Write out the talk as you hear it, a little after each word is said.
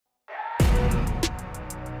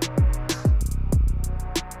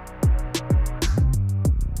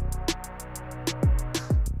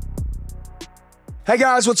Hey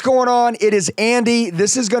guys, what's going on? It is Andy.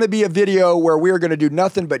 This is going to be a video where we are going to do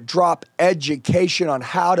nothing but drop education on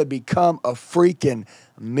how to become a freaking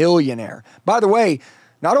millionaire. By the way,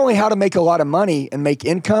 not only how to make a lot of money and make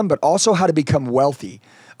income, but also how to become wealthy.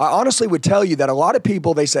 I honestly would tell you that a lot of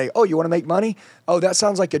people, they say, oh, you want to make money? Oh, that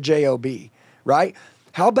sounds like a job, right?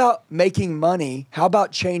 How about making money? How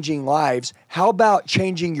about changing lives? How about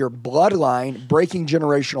changing your bloodline, breaking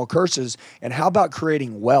generational curses? And how about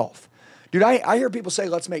creating wealth? Dude, I hear people say,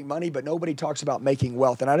 let's make money, but nobody talks about making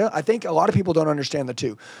wealth. And I think a lot of people don't understand the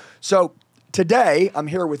two. So today I'm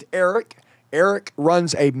here with Eric. Eric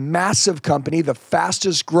runs a massive company, the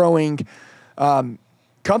fastest growing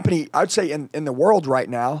company, I'd say in the world right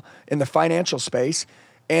now, in the financial space.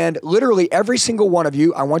 And literally every single one of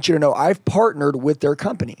you, I want you to know I've partnered with their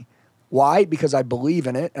company. Why? Because I believe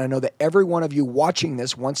in it. And I know that every one of you watching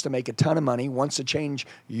this wants to make a ton of money, wants to change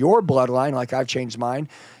your bloodline like I've changed mine.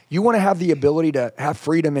 You want to have the ability to have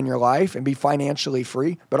freedom in your life and be financially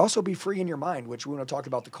free, but also be free in your mind, which we want to talk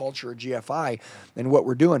about the culture of GFI and what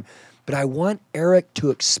we're doing. But I want Eric to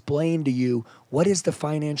explain to you, what is the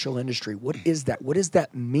financial industry? What is that? What does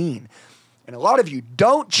that mean? And a lot of you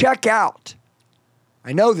don't check out.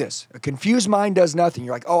 I know this. A confused mind does nothing.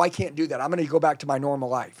 You're like, oh, I can't do that. I'm going to go back to my normal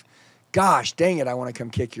life. Gosh, dang it, I want to come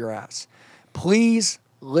kick your ass. Please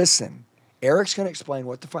listen. Eric's going to explain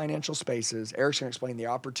what the financial space is. Eric's going to explain the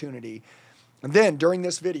opportunity. And then during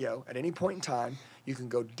this video, at any point in time, you can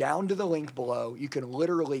go down to the link below. You can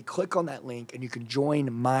literally click on that link and you can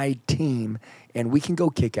join my team and we can go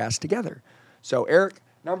kick ass together. So Eric,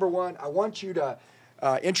 number one, I want you to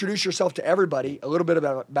introduce yourself to everybody, a little bit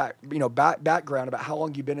about background about how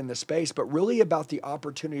long you've been in this space, but really about the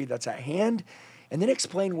opportunity that's at hand. And then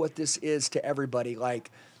explain what this is to everybody, like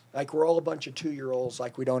we're all a bunch of 2-year-olds,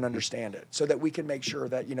 like we don't understand it, so that we can make sure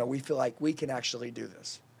that, we feel like we can actually do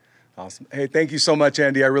this. Awesome. Hey, thank you so much,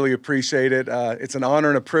 Andy. I really appreciate it. It's an honor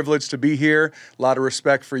and a privilege to be here. A lot of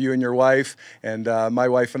respect for you and your wife. And my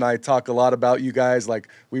wife and I talk a lot about you guys. Like,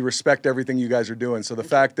 we respect everything you guys are doing. So the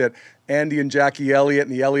fact that Andy and Jackie Elliott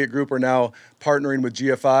and the Elliott Group are now partnering with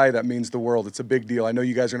GFI, that means the world. It's a big deal. I know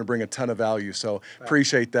you guys are going to bring a ton of value, so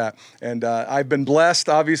appreciate that. And I've been blessed,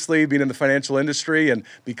 obviously, being in the financial industry, and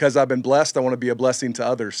because I've been blessed, I want to be a blessing to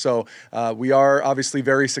others. So we are obviously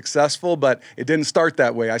very successful, but it didn't start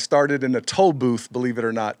that way. I started in a toll booth, believe it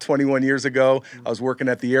or not, 21 years ago. I was working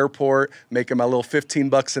at the airport, making my little 15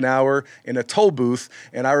 bucks an hour in a toll booth,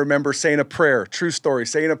 and I remember saying a prayer, true story,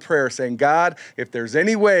 saying a prayer, saying, God, if there's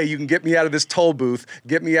any way you can get me out of this toll booth,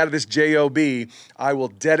 get me out of this job, I will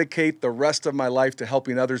dedicate the rest of my life to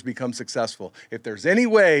helping others become successful. If there's any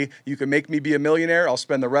way you can make me be a millionaire, I'll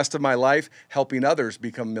spend the rest of my life helping others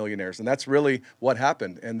become millionaires. And that's really what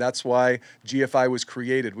happened. And that's why GFI was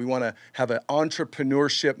created. We want to have an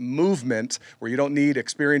entrepreneurship movement where you don't need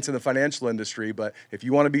experience in the financial industry, but if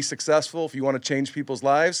you want to be successful, if you want to change people's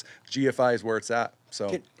lives, GFI is where it's at.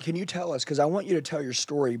 So can you tell us, because I want you to tell your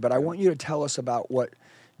story, but I want you to tell us about what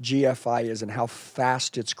GFI is and how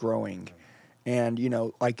fast it's growing, and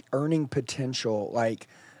like earning potential, like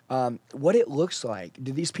what it looks like.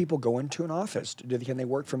 Do these people go into an office? Can they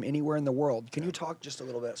work from anywhere in the world? Can you talk just a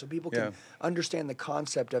little bit so people can understand the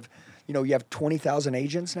concept of, you have 20,000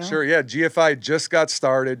 agents now? Sure, yeah. GFI just got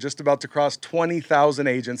started, just about to cross 20,000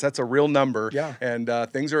 agents. That's a real number. Yeah. And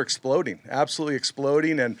things are exploding, absolutely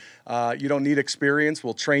exploding. And you don't need experience.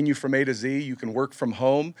 We'll train you from A to Z. You can work from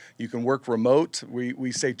home. You can work remote.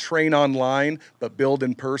 We say train online, but build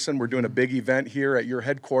in person. We're doing a big event here at your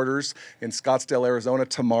headquarters in Scottsdale, Arizona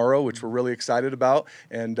tomorrow, which we're really excited about.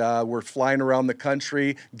 And we're flying around the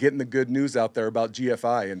country, getting the good news out there about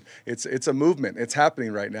GFI. And it's a movement. It's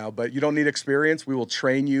happening right now. But you don't need experience. We will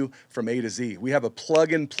train you from A to Z. We have a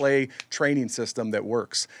plug-and-play training system that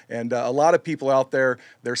works. And a lot of people out there,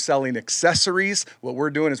 they're selling accessories. What we're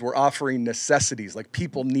doing is we're offering necessities. Like,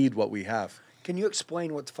 people need what we have. Can you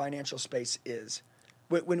explain what the financial space is?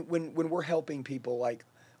 When we're helping people, like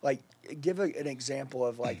give an example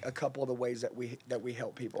of like a couple of the ways that we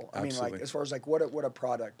help people. I mean, like as far as like what a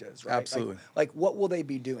product is, right? Absolutely. Like what will they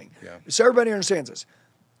be doing? Yeah. So everybody understands this.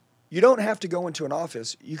 You don't have to go into an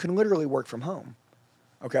office. You can literally work from home,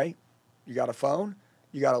 okay? You got a phone,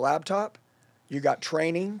 you got a laptop, you got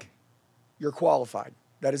training, you're qualified.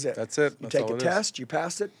 That is it. That's it. You take a test, you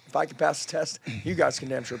pass it. If I can pass the test, you guys can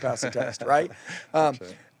damn sure pass the test, right?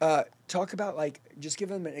 talk about, like, just give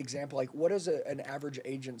them an example. Like, what does an average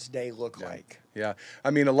agent's day look like? Yeah.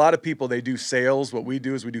 I mean, a lot of people, they do sales. What we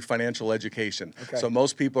do is we do financial education. Okay. So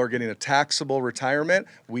most people are getting a taxable retirement.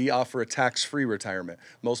 We offer a tax-free retirement.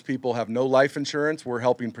 Most people have no life insurance. We're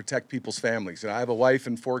helping protect people's families. And I have a wife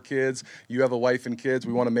and 4 kids. You have a wife and kids.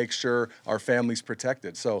 We want to make sure our family's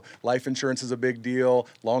protected. So life insurance is a big deal,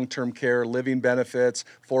 long-term care, living benefits,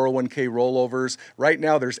 401k rollovers. Right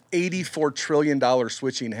now, there's $84 trillion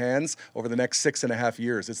switching hands over the next 6.5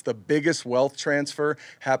 years. It's the biggest wealth transfer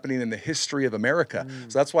happening in the history of America.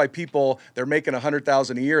 So that's why people, they're making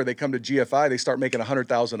 $100,000 a year. They come to GFI, they start making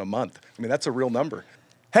 $100,000 a month. I mean, that's a real number.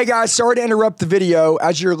 Hey guys, sorry to interrupt the video.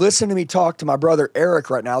 As you're listening to me talk to my brother Eric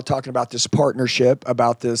right now, talking about this partnership,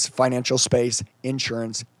 about this financial space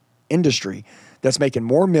insurance industry that's making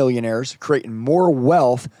more millionaires, creating more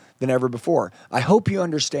wealth than ever before. I hope you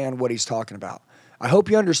understand what he's talking about. I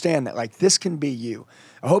hope you understand that, like, this can be you.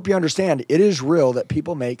 I hope you understand it is real that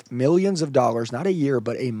people make millions of dollars, not a year,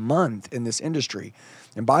 but a month in this industry.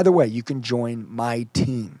 And by the way, you can join my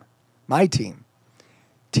team,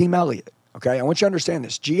 Team Elliott. Okay, I want you to understand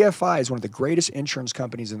this. GFI is one of the greatest insurance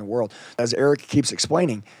companies in the world. As Eric keeps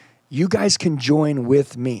explaining, you guys can join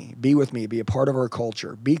with me, be a part of our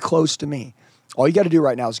culture, be close to me. All you got to do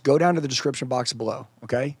right now is go down to the description box below,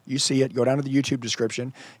 okay? You see it. Go down to the YouTube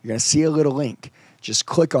description. You're going to see a little link. Just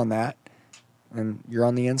click on that, and you're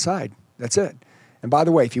on the inside. That's it. And by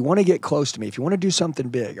the way, if you want to get close to me, if you want to do something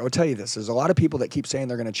big, I will tell you this. There's a lot of people that keep saying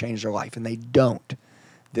they're going to change their life, and they don't.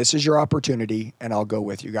 This is your opportunity, and I'll go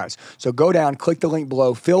with you guys. So go down, click the link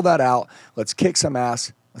below, fill that out. Let's kick some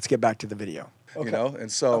ass. Let's get back to the video. Okay. You know, and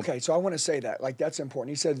so... Okay, so I want to say that. Like, that's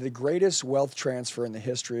important. He said the greatest wealth transfer in the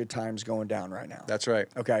history of time is going down right now. That's right.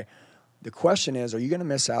 Okay. The question is, are you going to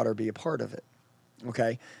miss out or be a part of it?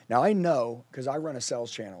 Okay. Now, I know, because I run a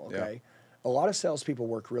sales channel, okay? A lot of salespeople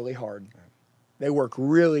work really hard. They work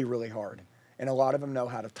really, really hard. And a lot of them know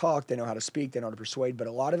how to talk, they know how to speak, they know how to persuade, but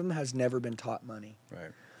a lot of them has never been taught money.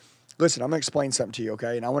 Right. Listen, I'm going to explain something to you,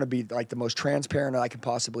 okay? And I want to be like the most transparent I can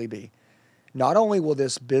possibly be. Not only will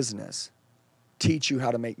this business teach you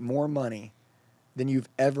how to make more money than you've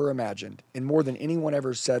ever imagined, and more than anyone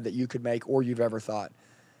ever said that you could make or you've ever thought,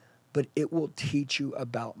 but it will teach you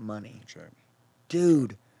about money. That's right.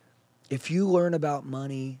 Dude, if you learn about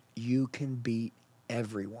money, you can beat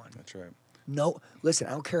everyone. That's right. No, listen, I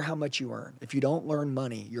don't care how much you earn. If you don't learn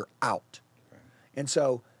money, you're out. Right. And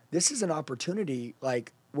so this is an opportunity,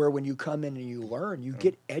 like, where when you come in and you learn, you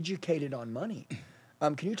get educated on money.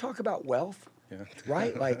 Can you talk about wealth? Yeah.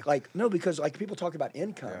 Right? Like no, because like people talk about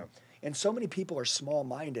income. Yeah. And so many people are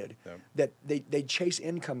small-minded that they chase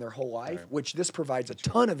income their whole life, which this provides a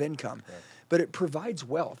ton of income, but it provides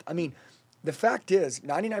wealth. I mean, the fact is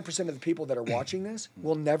 99% of the people that are watching this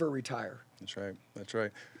will never retire. That's right. That's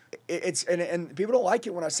right. And people don't like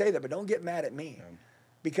it when I say that, but don't get mad at me. Yeah.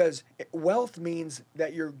 Because wealth means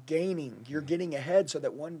that you're getting ahead so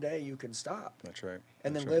that one day you can stop. That's right.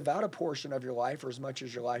 And then live out a portion of your life or as much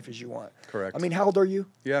as your life as you want. Correct. I mean, how old are you?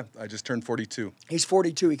 Yeah, I just turned 42. He's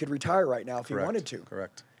 42. He could retire right now if he wanted to.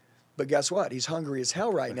 Correct. But guess what? He's hungry as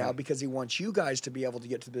hell right now because he wants you guys to be able to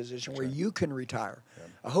get to the position where you can retire. Yeah.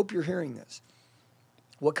 I hope you're hearing this.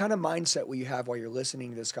 What kind of mindset will you have while you're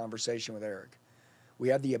listening to this conversation with Eric? We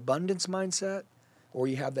have the abundance mindset, or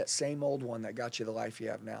you have that same old one that got you the life you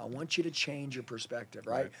have now. I want you to change your perspective,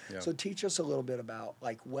 right? Yeah. So teach us a little bit about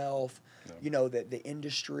like wealth, you know, the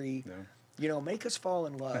industry. Yeah. You know, make us fall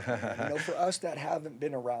in love. You know, for us that haven't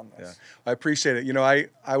been around this. Yeah. I appreciate it. You know,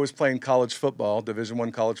 I was playing college football, Division I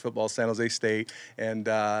college football, San Jose State, and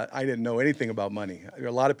I didn't know anything about money. A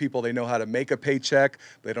lot of people, they know how to make a paycheck,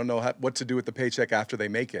 but they don't know what to do with the paycheck after they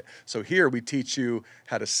make it. So here we teach you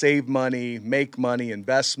how to save money, make money,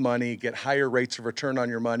 invest money, get higher rates of return on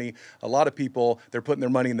your money. A lot of people, they're putting their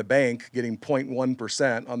money in the bank, getting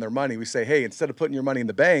 0.1% on their money. We say, hey, instead of putting your money in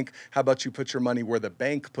the bank, how about you put your money where the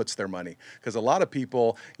bank puts their money? Because a lot of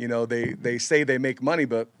people, you know, they say they make money,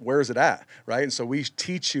 but where is it at, right? And so we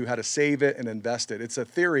teach you how to save it and invest it. It's a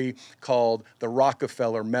theory called the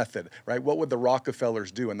Rockefeller method, right? What would the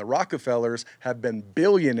Rockefellers do? And the Rockefellers have been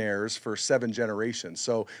billionaires for 7 generations.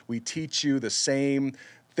 So we teach you the same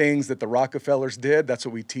things that the Rockefellers did. That's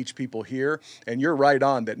what we teach people here. And you're right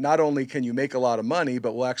on that not only can you make a lot of money,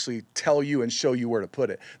 but we'll actually tell you and show you where to put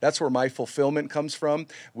it. That's where my fulfillment comes from.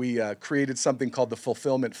 We created something called the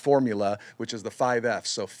fulfillment formula, which is the 5 F's.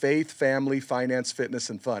 So faith, family, finance, fitness,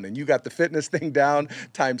 and fun. And you got the fitness thing down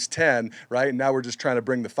times 10, right? And now we're just trying to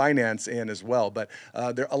bring the finance in as well. But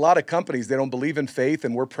there are a lot of companies, they don't believe in faith,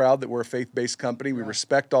 and we're proud that we're a faith-based company. We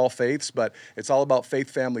respect all faiths, but it's all about faith,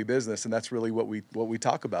 family, business, and that's really what we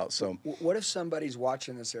talk talk about. So what if somebody's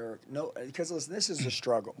watching this, Eric? No, because listen, this is a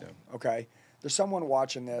struggle. Yeah. Okay, there's someone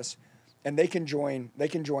watching this, and they can join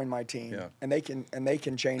my team, Yeah. and they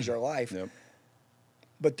can change their life. Yep.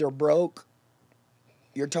 But they're broke.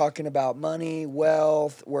 You're talking about money,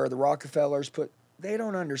 wealth, where the Rockefellers put. They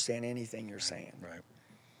don't understand anything you're saying. Right.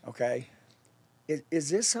 Okay. Is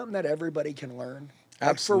this something that everybody can learn?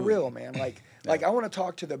 Absolutely. Like, for real, man. Like I want to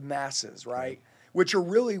talk to the masses, right? Which are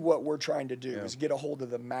really what we're trying to do is get a hold of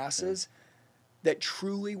the masses that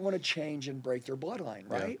truly want to change and break their bloodline,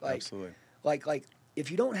 right? Yeah, absolutely. Like if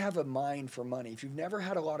you don't have a mind for money, if you've never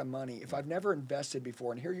had a lot of money, if I've never invested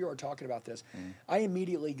before, and here you are talking about this, I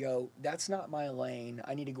immediately go, that's not my lane.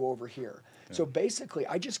 I need to go over here. Yeah. So basically,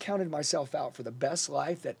 I just counted myself out for the best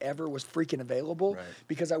life that ever was freaking available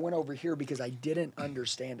because I went over here because I didn't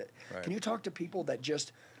understand it. Right. Can you talk to people that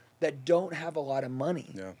don't have a lot of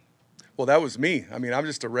money? Yeah. Well, that was me. I mean, I'm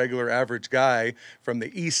just a regular average guy from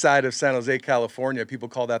the east side of San Jose, California. People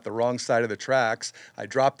call that the wrong side of the tracks. I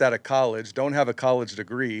dropped out of college, don't have a college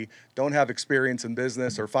degree, don't have experience in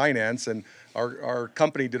business or finance, and our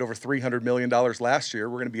company did over $300 million last year.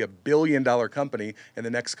 We're going to be $1 billion company in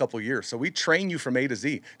the next couple of years. So we train you from A to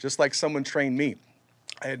Z, just like someone trained me.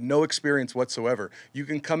 I had no experience whatsoever. You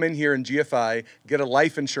can come in here in GFI, get a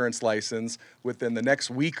life insurance license within the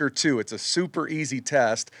next week or two. It's a super easy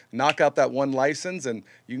test. Knock out that one license and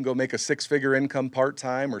you can go make a 6-figure income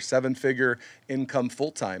part-time or 7-figure income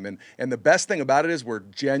full-time. And the best thing about it is we're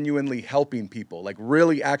genuinely helping people, like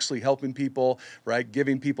really actually helping people, right?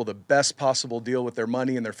 Giving people the best possible deal with their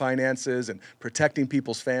money and their finances and protecting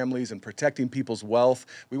people's families and protecting people's wealth.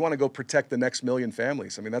 We want to go protect the next 1 million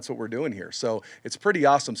families. I mean, that's what we're doing here. So it's pretty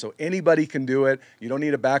awesome. So anybody can do it. You don't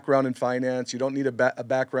need a background in finance. You don't need a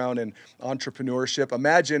background in entrepreneurship.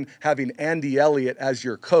 Imagine having Andy Elliott as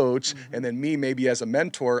your coach and then me maybe as a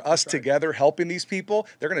mentor, us together helping these people.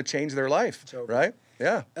 They're going to change their life, right?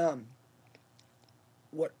 Yeah.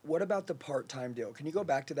 What about the part-time deal? Can you go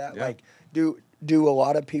back to that? Yeah. Like, do a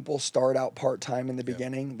lot of people start out part-time in the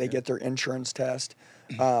beginning? They get their insurance test.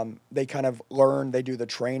 They kind of learn. They do the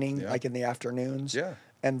training like in the afternoons. Yeah.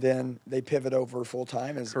 And then they pivot over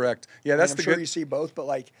full-time. Correct. Yeah, that's I'm sure you see both, but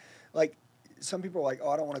like some people are like,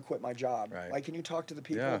 oh, I don't want to quit my job. Right. Like, can you talk to the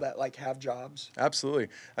people that like have jobs? Absolutely.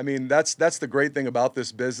 I mean, that's the great thing about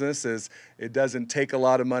this business is it doesn't take a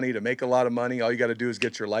lot of money to make a lot of money. All you got to do is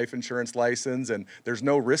get your life insurance license and there's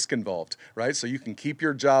no risk involved, right? So you can keep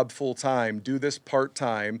your job full time, do this part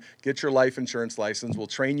time, get your life insurance license. We'll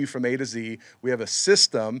train you from A to Z. We have a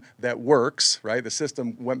system that works, right? The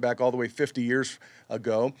system went back all the way 50 years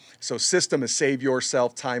ago. So system is save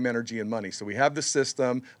yourself time, energy, and money. So we have the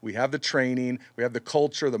system, we have the training, we have the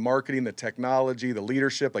culture, the marketing, the technology, the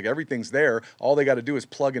leadership, like everything's there. All they got to do is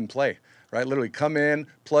plug and play. Right? Literally come in,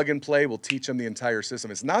 plug and play, we'll teach them the entire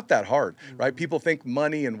system. It's not that hard, right? People think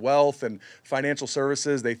money and wealth and financial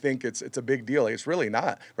services, they think it's a big deal. It's really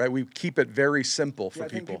not, right? We keep it very simple for people. I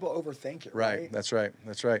think people overthink it, right? That's right.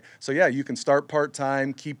 That's right. So yeah, you can start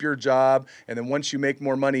part-time, keep your job, and then once you make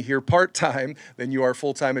more money here part-time than you are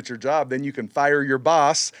full-time at your job, then you can fire your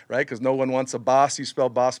boss, right? Because no one wants a boss. You spell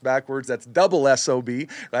boss backwards. That's double S-O-B,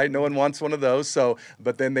 right? No one wants one of those. So,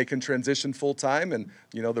 but then they can transition full-time and,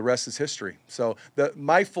 you know, the rest is history. So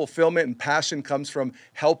my fulfillment and passion comes from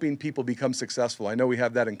helping people become successful. I know we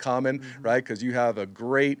have that in common, right? Because you have a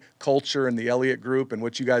great culture in the Elliott Group and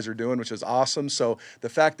what you guys are doing, which is awesome. So the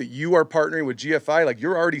fact that you are partnering with GFI, like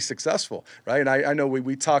you're already successful, right? And I know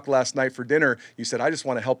we talked last night for dinner. You said, I just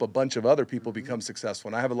want to help a bunch of other people become successful.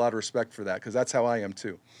 And I have a lot of respect for that because that's how I am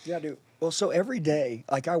too. Yeah, dude. Well, so every day,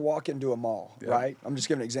 like I walk into a mall, right? I'm just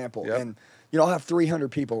giving an example. Yep. And you know, I'll have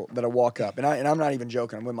 300 people that I walk up, and I'm not even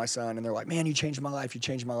joking. I'm with my son, and they're like, "Man, you changed my life. You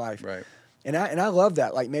changed my life." Right. And I love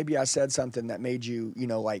that. Like maybe I said something that made you, you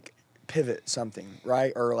know, like pivot something,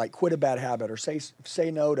 right? Or like quit a bad habit, or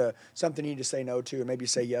say no to something you need to say no to, and maybe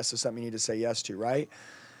say yes to something you need to say yes to, right?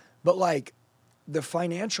 But like the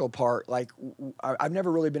financial part, like I've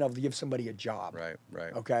never really been able to give somebody a job. Right.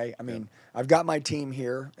 Right. Okay. I mean, I've got my team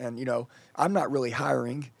here, and you know, I'm not really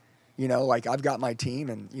hiring. You know, like I've got my team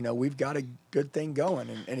and, you know, we've got a good thing going.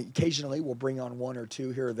 And occasionally we'll bring on one or two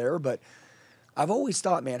here or there. But I've always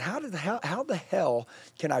thought, man, how the hell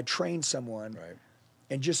can I train someone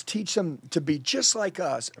and just teach them to be just like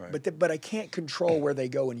us? Right. But I can't control where they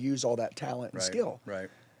go and use all that talent and skill. Right.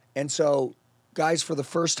 And so, guys, for the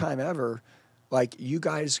first time ever, like you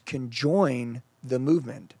guys can join the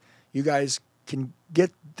movement. You guys can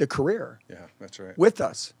get the career. Yeah, that's right. With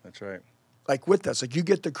us. That's right. Like with us, like you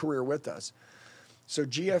get the career with us. So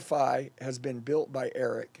GFI has been built by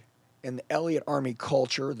Eric and the Elliott Army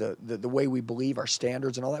culture, the way we believe, our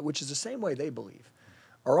standards and all that, which is the same way they believe.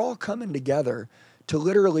 are all coming together to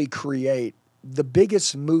literally create the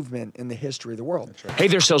biggest movement in the history of the world. Right. Hey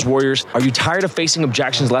there, sales warriors. Are you tired of facing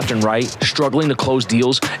objections left and right, struggling to close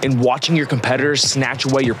deals, and watching your competitors snatch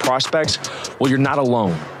away your prospects? Well, you're not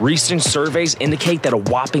alone. Recent surveys indicate that a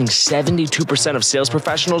whopping 72% of sales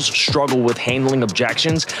professionals struggle with handling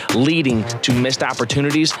objections, leading to missed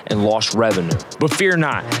opportunities and lost revenue. But fear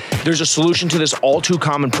not, there's a solution to this all too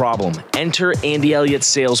common problem. Enter Andy Elliott's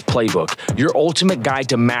Sales Playbook, your ultimate guide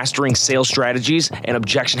to mastering sales strategies and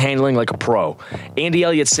objection handling like a pro. Andy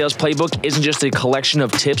Elliott's Sales Playbook isn't just a collection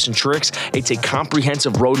of tips and tricks, it's a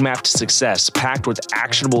comprehensive roadmap to success, packed with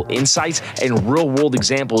actionable insights and real-world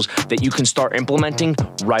examples that you can start implementing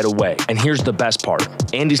right away. And here's the best part.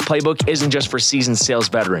 Andy's Playbook isn't just for seasoned sales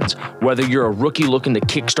veterans. Whether you're a rookie looking to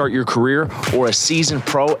kickstart your career or a seasoned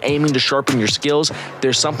pro aiming to sharpen your skills,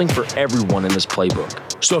 there's something for everyone in this playbook.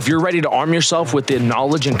 So if you're ready to arm yourself with the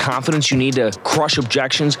knowledge and confidence you need to crush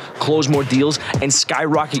objections, close more deals, and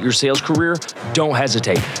skyrocket your sales career, don't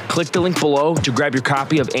hesitate. Click the link below to grab your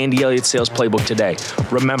copy of Andy Elliott's Sales Playbook today.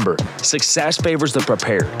 Remember, success favors the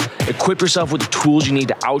prepared. Equip yourself with the tools you need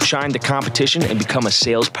to outshine the competition and become a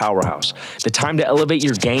sales powerhouse. The time to elevate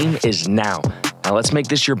your game is now. Now let's make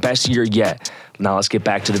this your best year yet. Now let's get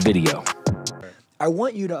back to the video. I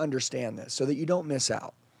want you to understand this so that you don't miss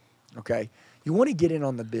out, okay? You want to get in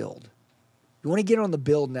on the build. You want to get on the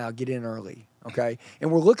build now, get in early, okay?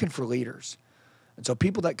 And we're looking for leaders. And so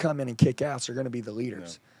people that come in and kick ass are going to be the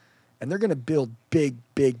leaders. Yeah. And they're going to build big,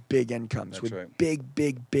 big, big incomes. That's with right. Big,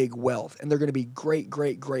 big, big wealth. And they're going to be great,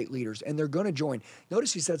 great, great leaders. And they're going to join.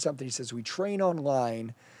 Notice he said something. He says, we train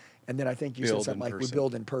online. And then I think you said something like we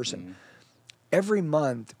build in person. Mm-hmm. Every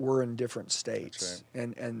month we're in different states.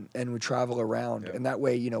 Right. And we travel around. Yep. And that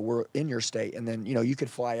way, we're in your state. And then, you could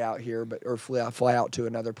fly out here or fly out to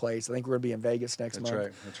another place. I think we're going to be in Vegas next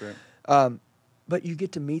month. That's right. But you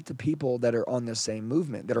get to meet the people that are on the same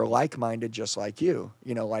movement, that are like-minded just like you,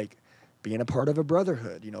 like being a part of a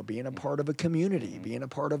brotherhood, being a part of a community, being a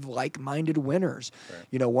part of like-minded winners.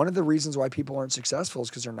 Right. One of the reasons why people aren't successful is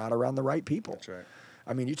because they're not around the right people. That's right.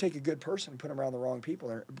 I mean, you take a good person and put them around the wrong people,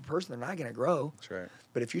 they're not going to grow. That's right.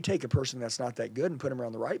 But if you take a person that's not that good and put them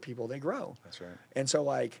around the right people, they grow. That's right. And so,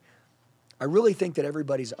 I really think that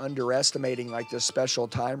everybody's underestimating, this special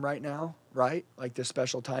time right now, right? This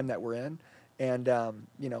special time that we're in. And,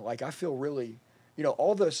 I feel really,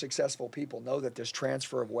 all those successful people know that this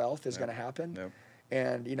transfer of wealth is going to happen. Yep.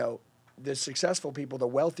 And, the successful people, the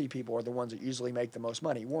wealthy people are the ones that usually make the most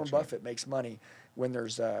money. Warren Buffett makes money when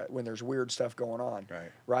there's weird stuff going on,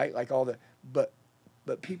 right? But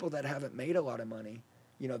people that haven't made a lot of money,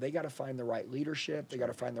 they got to find the right leadership. They got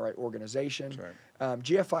to find the right organization. Right.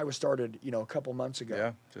 GFI was started, a couple months ago.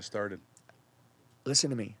 Yeah, just started.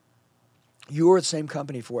 Listen to me. You were at the same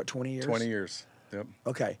company for what, 20 years? 20 years. Yep.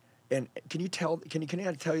 Okay. And can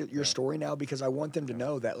I tell you your story now? Because I want them to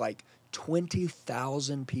know that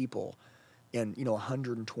 20,000 people in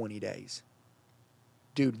 120 days.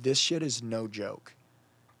 Dude, this shit is no joke.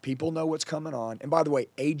 People know what's coming on. And by the way,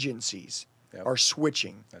 agencies are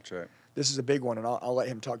switching. That's right. This is a big one, and I'll let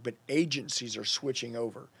him talk. But agencies are switching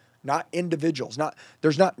over, not individuals.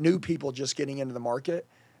 There's not new people just getting into the market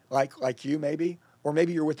like you maybe. Or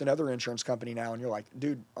maybe you're with another insurance company now and you're like,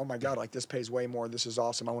 dude, oh my God, this pays way more. This is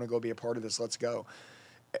awesome. I want to go be a part of this. Let's go.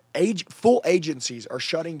 Full agencies are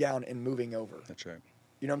shutting down and moving over. That's right.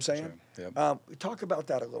 You know what I'm saying? Right. Yep. Talk about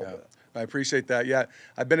that a little bit. I appreciate that. Yeah,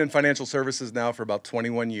 I've been in financial services now for about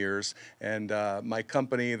 21 years. And my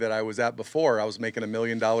company that I was at before, I was making $1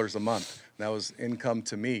 million a month. That was income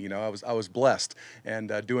to me. I was blessed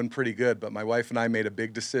and doing pretty good. But my wife and I made a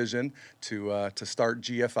big decision to start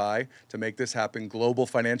GFI, to make this happen. Global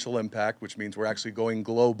financial impact, which means we're actually going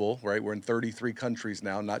global, right? We're in 33 countries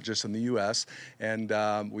now, not just in the U.S. And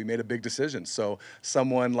we made a big decision. So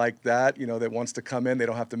someone like that, that wants to come in, they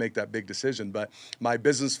don't have to make that big decision. But my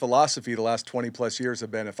business philosophy the last 20 plus years have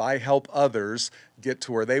been, if I help others get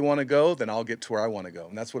to where they want to go, then I'll get to where I want to go.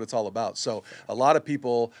 And that's what it's all about. So a lot of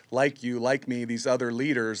people like you, like me, these other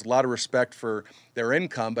leaders, a lot of respect for their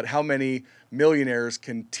income, but how many millionaires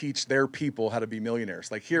can teach their people how to be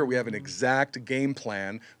millionaires? Here we have an exact game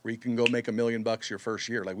plan where you can go make $1 million your first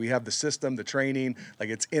year. We have the system, the training,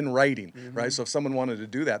 it's in writing, right? So if someone wanted to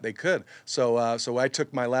do that, they could. So I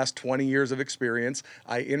took my last 20 years of experience.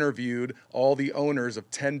 I interviewed all the owners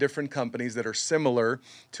of 10 different companies that are similar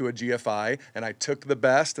to a GFI, and I took took the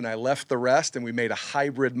best and I left the rest, and we made a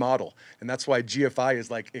hybrid model. And that's why GFI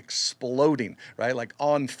is like exploding, right? Like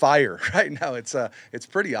on fire right now. It's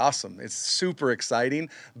pretty awesome. It's super exciting,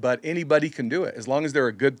 but anybody can do it. As long as they're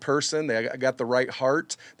a good person, they got the right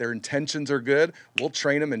heart, their intentions are good, we'll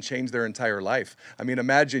train them and change their entire life. I mean,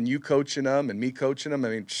 imagine you coaching them and me coaching them. I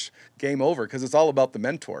mean, game over, because it's all about the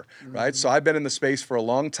mentor, right? So I've been in the space for a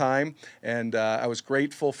long time, and I was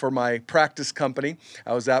grateful for my practice company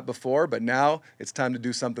I was at before, but now it's time to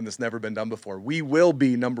do something that's never been done before. We will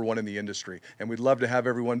be #1 in the industry, and we'd love to have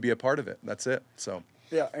everyone be a part of it. That's it. So.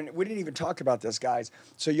 Yeah, and we didn't even talk about this, guys.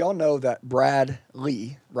 So y'all know that Brad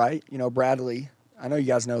Lea, right? You know Brad Lea. I know you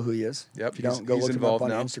guys know who he is. Yep. If you don't, go look him up on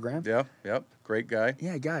Instagram. Yeah, yep. Great guy.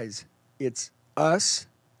 Yeah, guys. It's us,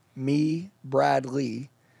 me, Brad Lea,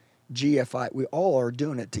 GFI. We all are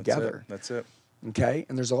doing it together. That's it. Okay?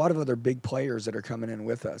 And there's a lot of other big players that are coming in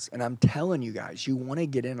with us. And I'm telling you guys, you want to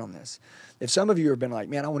get in on this. If some of you have been like,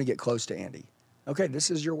 man, I want to get close to Andy. Okay,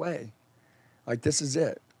 this is your way. Like, this is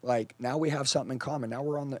it. Like, now we have something in common. Now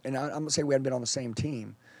we're on the, and I'm going to say we haven't been on the same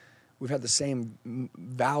team. We've had the same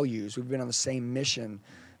values. We've been on the same mission.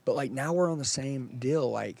 But, like, now we're on the same deal.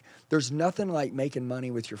 Like, there's nothing like making money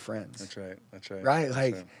with your friends. That's right. That's right. Right? That's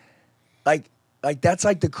Like, right. like that's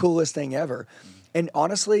like the coolest thing ever. And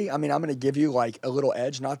honestly, I mean, I'm going to give you like a little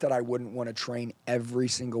edge. Not that I wouldn't want to train every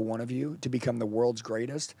single one of you to become the world's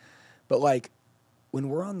greatest, but like when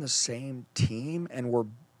we're on the same team and we're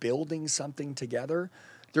building something together,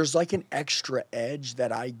 there's like an extra edge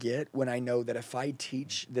that I get when I know that if I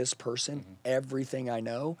teach this person everything I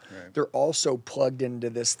know, they're also plugged into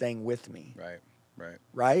this thing with me. Right.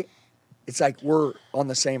 Right? It's like we're on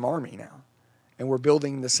the same army now, and we're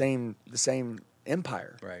building the same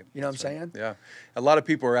empire. Right. You know what I'm saying? Yeah. A lot of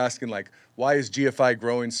people are asking, like, why is GFI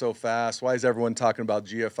growing so fast? Why is everyone talking about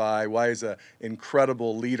GFI? Why is an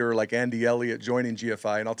incredible leader like Andy Elliott joining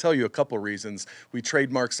GFI? And I'll tell you a couple of reasons. We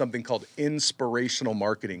trademarked something called inspirational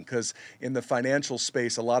marketing, because in the financial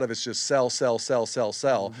space, a lot of it's just sell, sell, sell, sell,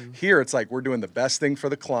 sell. Here, it's like we're doing the best thing for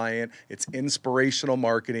the client. It's inspirational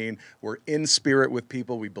marketing. We're in spirit with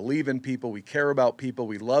people. We believe in people. We care about people.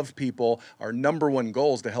 We love people. Our #1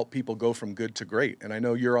 goal is to help people go from good to great. And I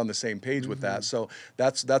know you're on the same page with that. So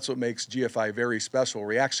that's what makes GFI very special.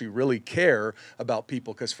 We actually really care about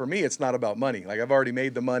people, because for me, it's not about money. Like, I've already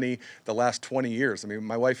made the money the last 20 years. I mean,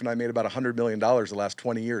 my wife and I made about $100 million the last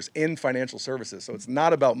 20 years in financial services. So it's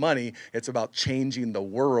not about money. It's about changing the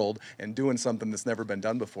world and doing something that's never been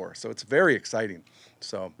done before. So it's very exciting.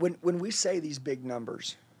 So when we say these big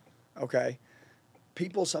numbers, okay,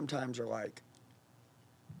 people sometimes are like,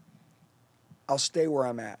 I'll stay where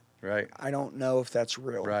I'm at. Right. I don't know if that's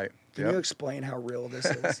real. Right. Can you explain how real this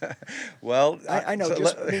is? Well, I know,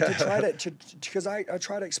 just to try to because I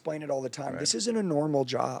try to explain it all the time. Right. This isn't a normal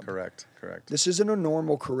job. Correct. This isn't a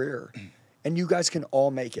normal career, and you guys can all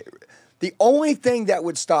make it. The only thing that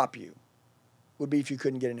would stop you would be if you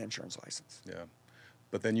couldn't get an insurance license. Yeah.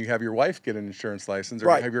 But then you have your wife get an insurance license, or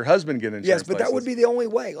right. you have your husband get an insurance license. Yes, but that would be the only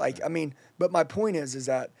way. Like, I mean, but my point is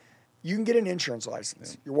that you can get an insurance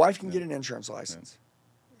license. Your wife can get an insurance license.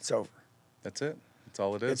 It's over. That's it. That's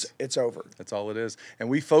all it is. It's over. That's all it is. And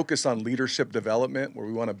we focus on leadership development, where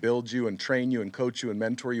we want to build you and train you and coach you and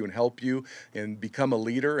mentor you and help you and become a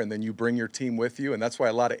leader, and then you bring your team with you. And that's why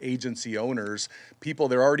a lot of agency owners, people,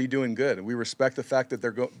 they're already doing good. And we respect the fact that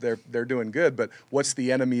they're doing good, but what's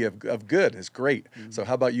the enemy of good is great. So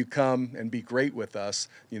how about you come and be great with us,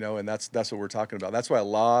 you know, and that's what we're talking about. That's why a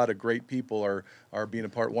lot of great people are being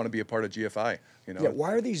want to be a part of GFI, you know. Yeah,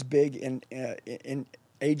 why are these big in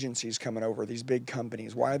agencies coming over, these big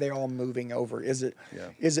companies? Why are they all moving over? Is it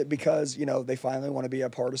because, you know, they finally want to be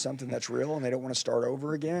a part of something that's real and they don't want to start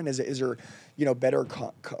over again? Is there, you know, better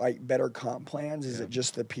comp plans? Is it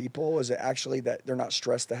just the people? Is it actually that they're not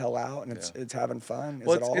stressed the hell out and it's having fun?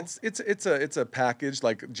 Is it all? It's a package.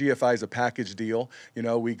 Like, GFI is a package deal. You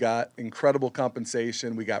know, we got incredible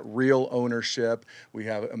compensation. We got real ownership. We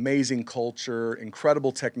have amazing culture,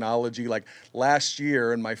 incredible technology. Like, last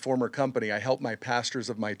year in my former company, I helped my pastors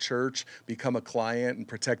of my church become a client and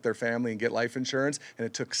protect their family and get life insurance, and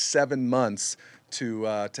it took 7 months to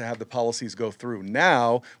have the policies go through.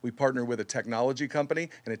 Now we partner with a technology company,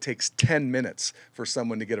 and it takes 10 minutes for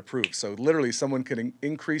someone to get approved. So literally, someone can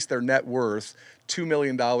increase their net worth $2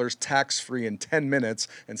 million tax-free in 10 minutes,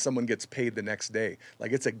 and someone gets paid the next day.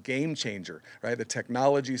 Like, it's a game changer, right? The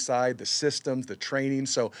technology side, the systems, the training.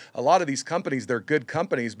 So a lot of these companies, they're good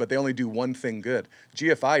companies, but they only do one thing good.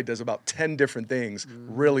 GFI does about 10 different things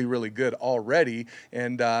really, really good already.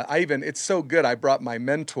 And it's so good. I brought my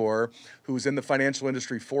mentor, who's in the financial financial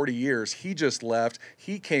industry 40 years. He just left.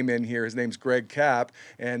 He came in here. His name's Greg Kapp.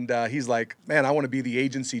 And he's like, man, I want to be the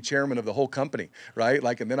agency chairman of the whole company, right?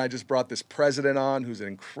 Like, and then I just brought this president on who's an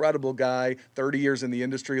incredible guy, 30 years in the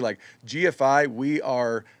industry. Like GFI, we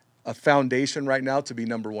are a foundation right now to be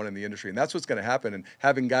 #1 in the industry. And that's what's going to happen. And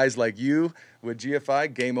having guys like you with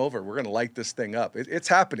GFI, game over. We're going to light this thing up. It's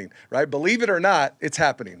happening, right? Believe it or not, it's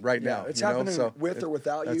happening right now. It's happening with or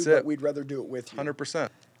without you, but we'd rather do it with you. 100%.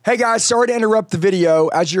 Hey guys, sorry to interrupt the video.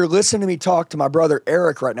 As you're listening to me talk to my brother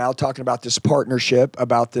Eric right now, talking about this partnership,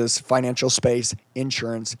 about this financial space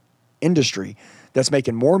insurance industry that's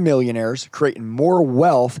making more millionaires, creating more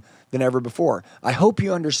wealth than ever before. I hope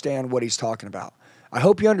you understand what he's talking about. I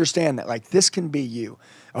hope you understand that, like, this can be you.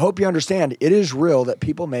 I hope you understand it is real that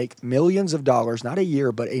people make millions of dollars, not a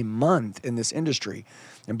year, but a month in this industry.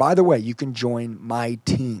 And by the way, you can join my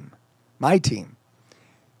team,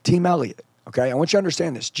 Team Elliott. Okay, I want you to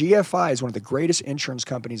understand this. GFI is one of the greatest insurance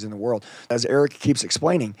companies in the world. As Eric keeps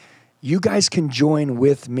explaining, you guys can join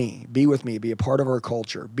with me, be a part of our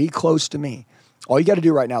culture, be close to me. All you got to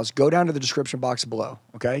do right now is go down to the description box below,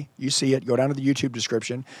 okay? You see it. Go down to the YouTube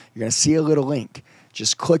description. You're going to see a little link.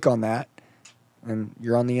 Just click on that, and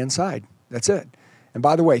you're on the inside. That's it. And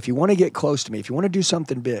by the way, if you want to get close to me, if you want to do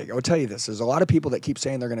something big, I will tell you this. There's a lot of people that keep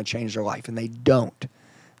saying they're going to change their life, and they don't.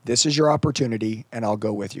 This is your opportunity, and I'll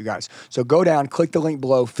go with you guys. So go down, click the link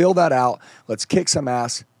below, fill that out. Let's kick some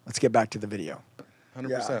ass. Let's get back to the video. 100%.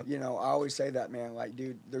 Yeah, you know, I always say that, man. Like,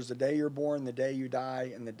 dude, there's the day you're born, the day you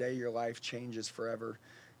die, and the day your life changes forever.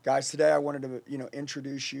 Guys, today I wanted to,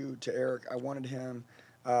 introduce you to Eric. I wanted him.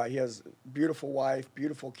 He has a beautiful wife,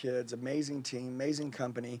 beautiful kids, amazing team, amazing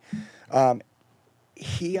company.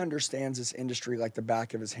 He understands this industry like the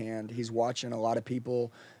back of his hand. He's watching a lot of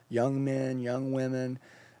people, young men, young women,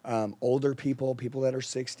 older people, people that are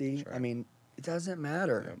 60. Right. I mean, it doesn't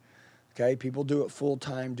matter. Yep. Okay, people do it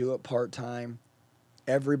full-time, do it part-time.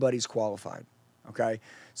 Everybody's qualified, okay?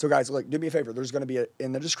 So, guys, look, do me a favor. There's going to be,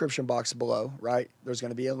 in the description box below, right, there's going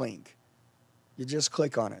to be a link. You just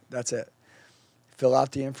click on it. That's it. Fill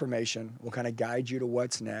out the information. We'll kind of guide you to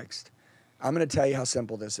what's next. I'm going to tell you how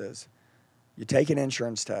simple this is. You take an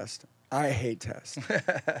insurance test. I hate tests.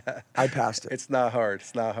 I passed it. It's not hard.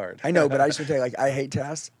 It's not hard. I know, but I just want to tell you, like, I hate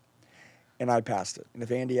tests, and I passed it. And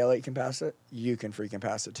if Andy Elliott can pass it, you can freaking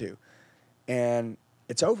pass it too. And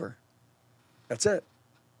it's over. That's it.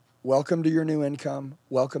 Welcome to your new income.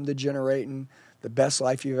 Welcome to generating the best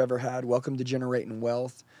life you've ever had. Welcome to generating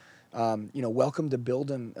wealth. Welcome to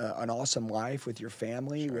building an awesome life with your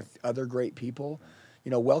family, with other great people.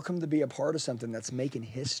 Welcome to be a part of something that's making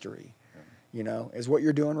history. Is what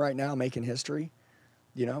you're doing right now making history?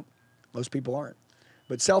 Most people aren't.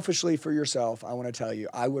 But selfishly for yourself, I want to tell you,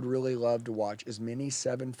 I would really love to watch as many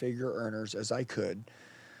 7-figure earners as I could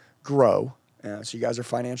grow. So you guys are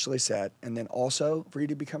financially set, and then also for you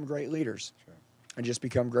to become great leaders and just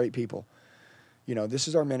become great people. This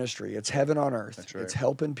is our ministry. It's heaven on earth. That's right. It's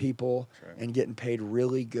helping people and getting paid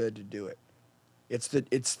really good to do it. It's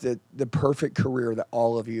the perfect career that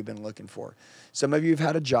all of you have been looking for. Some of you have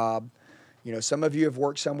had a job. Some of you have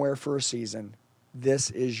worked somewhere for a season.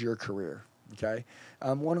 This is your career. Okay.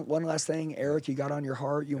 One last thing, Eric, you got on your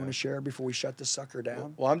heart you want to share before we shut this sucker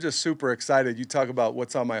down? Well, I'm just super excited. You talk about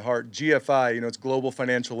what's on my heart. GFI, it's global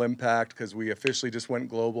financial impact because we officially just went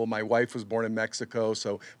global. My wife was born in Mexico,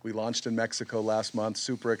 so we launched in Mexico last month.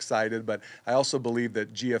 Super excited. But I also believe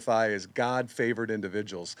that GFI is God-favored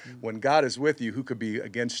individuals. When God is with you, who could be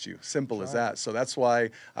against you? Simple as that. So that's why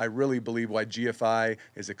I really believe why GFI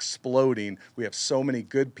is exploding. We have so many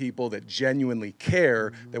good people that genuinely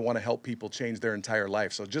care, that want to help people change their entire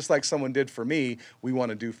life. So just like someone did for me, we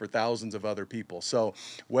want to do for thousands of other people. So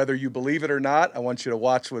whether you believe it or not, I want you to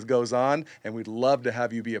watch what goes on, and we'd love to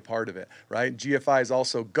have you be a part of it, right? GFI is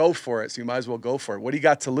also go for it, so you might as well go for it. What do you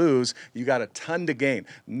got to lose? You got a ton to gain.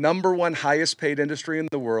 #1 highest paid industry in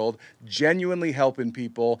the world, genuinely helping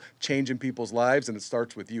people, changing people's lives, and it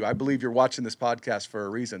starts with you. I believe you're watching this podcast for a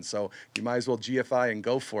reason, so you might as well GFI and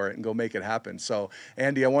go for it and go make it happen. So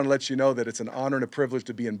Andy, I want to let you know that it's an honor and a privilege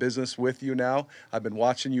to be in business with you now. I've been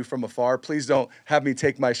watching you from afar. Please don't have me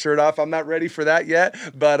take my shirt off. I'm not ready for that yet,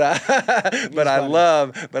 but I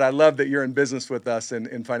love that you're in business with us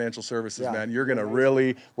in financial services, man. You're gonna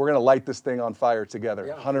we're gonna light this thing on fire together,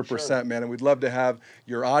 100%, man. And we'd love to have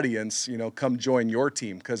your audience, come join your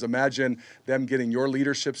team, because imagine them getting your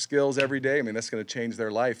leadership skills every day. I mean, that's gonna change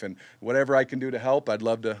their life. And whatever I can do to help, I'd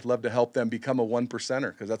love to help them become a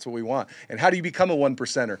 1%er, because that's what we want. And how do you become a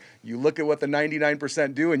 1%er? You look at what the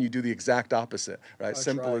 99% do, and you do the exact opposite, right? That's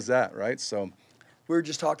simple as that, right? So we were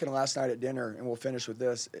just talking last night at dinner, and we'll finish with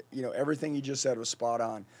this. Everything you just said was spot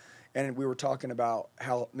on. And we were talking about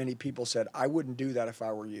how many people said, I wouldn't do that if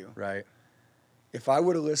I were you. Right. If I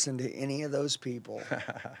would have listened to any of those people,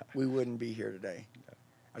 we wouldn't be here today.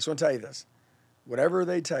 I just want to tell you this. Whatever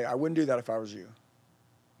they tell you, I wouldn't do that if I was you.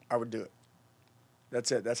 I would do it.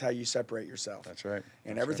 That's it. That's how you separate yourself. That's right.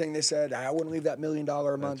 And everything they said, I wouldn't leave that $1 million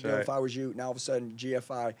a month deal if I was you. Now all of a sudden,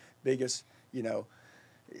 GFI, biggest, you know,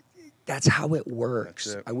 that's how it works.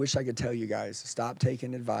 That's it. I wish I could tell you guys, stop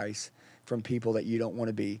taking advice from people that you don't want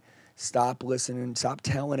to be. Stop listening. Stop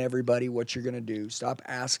telling everybody what you're going to do. Stop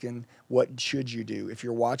asking what should you do. If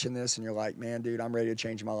you're watching this and you're like, man, dude, I'm ready to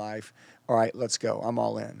change my life. All right, let's go. I'm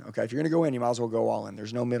all in. Okay, if you're going to go in, you might as well go all in.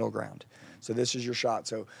 There's no middle ground. So this is your shot.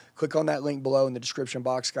 So click on that link below in the description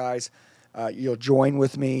box, guys. You'll join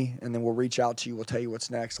with me, and then we'll reach out to you. We'll tell you what's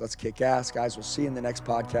next. Let's kick ass, guys. We'll see you in the next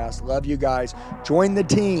podcast. Love you guys. Join the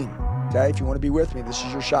team, okay? If you want to be with me, this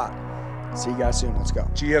is your shot. See you guys soon. Let's go.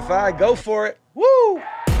 GFI, go for it. Woo!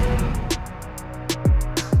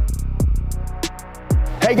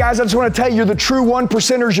 Hey guys, I just want to tell you, you're the true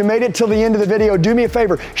 1%ers. You made it till the end of the video. Do me a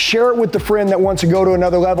favor, share it with the friend that wants to go to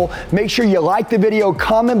another level. Make sure you like the video,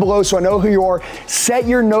 comment below so I know who you are, set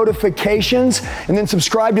your notifications, and then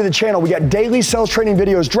subscribe to the channel. We got daily sales training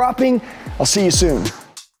videos dropping. I'll see you soon.